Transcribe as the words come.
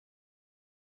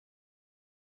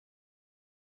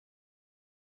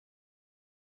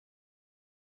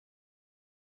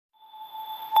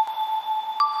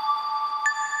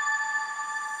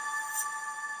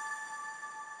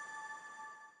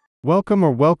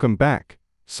Welcome back,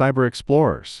 Cyber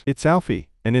Explorers. It's Alfie,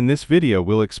 and in this video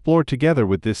we'll explore together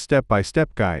with this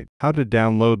step-by-step guide, how to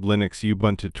download Linux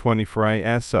Ubuntu 24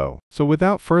 ISO. So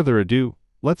without further ado,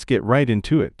 let's get right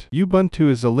into it. Ubuntu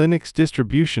is a Linux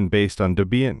distribution based on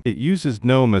Debian. It uses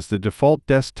GNOME as the default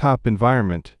desktop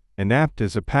environment, and apt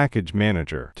as a package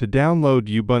manager. To download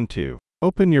Ubuntu,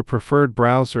 open your preferred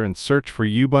browser and search for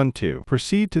Ubuntu.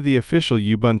 Proceed to the official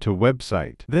Ubuntu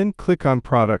website. Then click on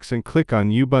Products and click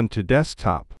on Ubuntu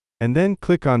Desktop. And then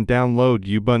click on Download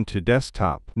Ubuntu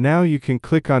Desktop. Now you can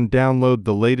click on Download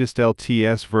the latest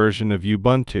LTS version of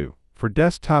Ubuntu for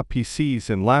desktop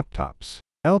PCs and laptops.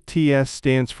 LTS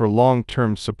stands for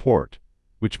Long-Term Support,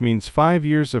 which means 5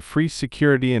 years of free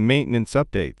security and maintenance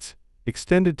updates,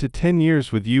 extended to 10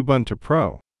 years with Ubuntu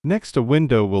Pro. Next, a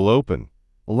window will open,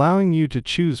 allowing you to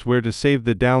choose where to save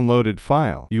the downloaded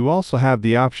file. You also have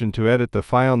the option to edit the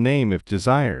file name if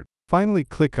desired. Finally,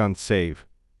 click on Save,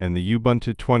 and the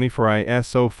Ubuntu 24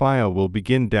 ISO file will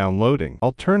begin downloading.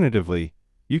 Alternatively,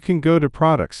 you can go to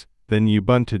Products, then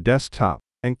Ubuntu Desktop,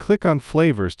 and click on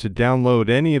Flavors to download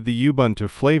any of the Ubuntu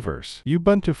flavors.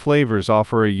 Ubuntu flavors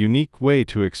offer a unique way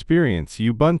to experience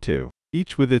Ubuntu,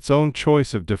 each with its own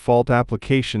choice of default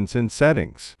applications and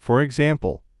settings. For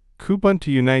example, Kubuntu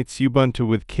unites Ubuntu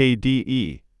with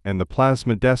KDE and the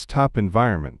Plasma desktop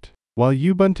environment, while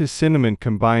Ubuntu Cinnamon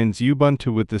combines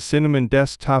Ubuntu with the Cinnamon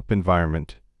desktop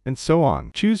environment, and so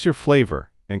on. Choose your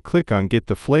flavor, and click on Get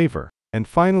the flavor, and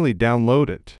finally download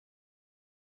it.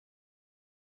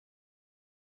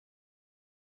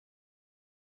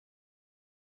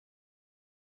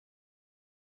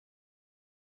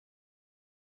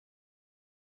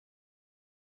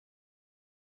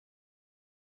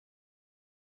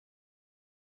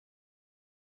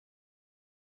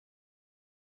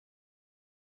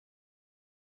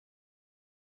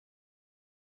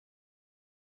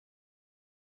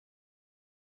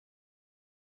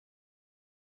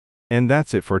 And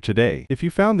that's it for today. If you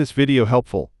found this video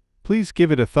helpful, please give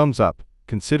it a thumbs up,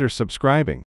 consider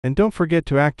subscribing, and don't forget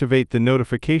to activate the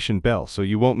notification bell so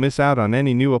you won't miss out on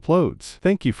any new uploads.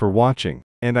 Thank you for watching,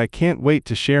 and I can't wait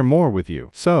to share more with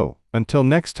you. So, until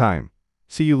next time,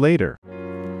 see you later.